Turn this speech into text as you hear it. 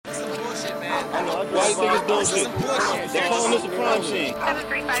niggas bullshit. They're calling this a crime scene.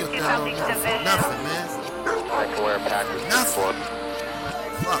 Nothing, man. Nothing.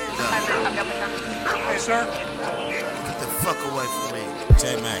 Fuck that. Hey, sir. Get the fuck away from me.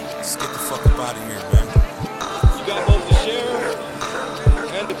 J-Mac, just get the fuck up out of here, man. You got both the sheriff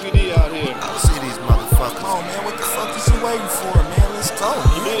and the PD out here. See these motherfuckers. Come on, man, what the fuck is you waiting for, man? Let's go.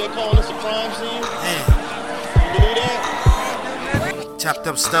 You believe they're calling this a crime scene? Man. You believe that? Chopped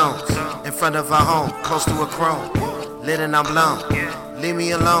up stones in front of our home, close to a chrome. Lit and I'm blown. Leave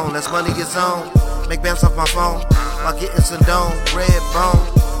me alone, let's money get zone. Make bounce off my phone while getting some dome. Red bone,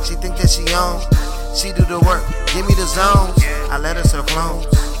 she think that she on. She do the work, give me the zones. I let her serve clones.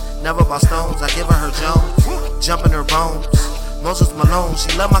 Never bought stones, I give her her Jones. Jumping her bones. Moses Malone,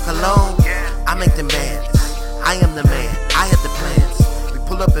 she love my cologne. I make them bands. I am the man, I had the plans. We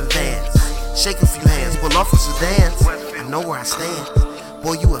pull up in vans, shake a few hands, pull off of sedans. I know where I stand.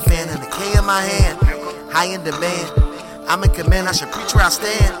 Boy, you a fan of the K in my hand. High in demand. I make a man, I should preach where I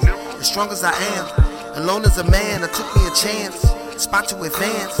stand. As strong as I am, alone as a man, I took me a chance. Spot to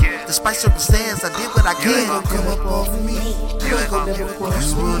advance, despite circumstance, I did what I can. You ain't gon' come up off of me. You ain't gon' never cross.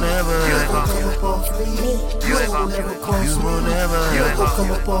 You will never. You ain't gon' come up off of me. You ain't gon' never cross. You will never. You ain't gon'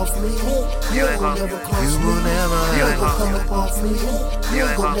 come up off of me. You ain't gon' never cross. You will never. You ain't gon' come up off of me. You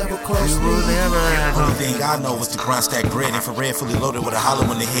ain't gon' never cross. You will never. Only thing I know is the grind stack bread, infrared fully loaded with a hollow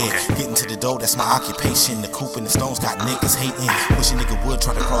in the head. Getting to the dough, that's my occupation. The coupe and the stones got niggas hating. Wish a nigga would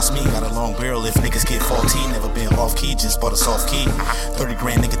try to cross me. Got a long barrel if niggas get faulty. Never been off key, just bought a soft key. 30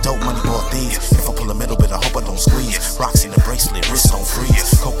 grand nigga dope money bought these. If I pull a middle bit, I hope I don't squeeze. Rocks in the bracelet, wrist on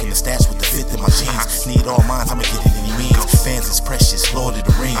freeze. Coke in the stash with the fit in my jeans. Need all mines, I'ma get it any means. Fans is precious, Lord of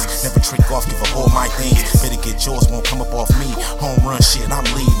the Rings. Never trick off, give up all my things. Better get yours, won't come up off me. Home run shit, I'm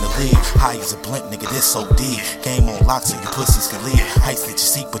leading the league. High as a blimp, nigga, this OD. Game on lock so you pussies can leave. Heights that you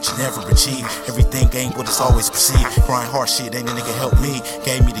seek, but you never achieve. Everything game what it's always perceived. Grind hard shit, ain't a nigga help me.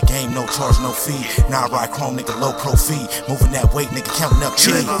 Gave me the game, no charge, no fee. Now I ride chrome, nigga, low pro fee. Moving that weight, nigga, counting up cheese.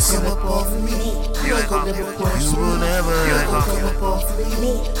 You ain't gon' come up off of me. You ain't gon' never cross. You will never. You ain't gon' come up off of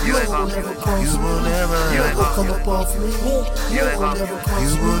me. You ain't gon' never cross. You will never. You ain't gon' come up off of me. You ain't gon' never cross.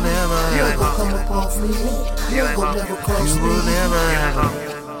 You will never. You ain't gon' come up off of me. You ain't gon' never cross. You will never.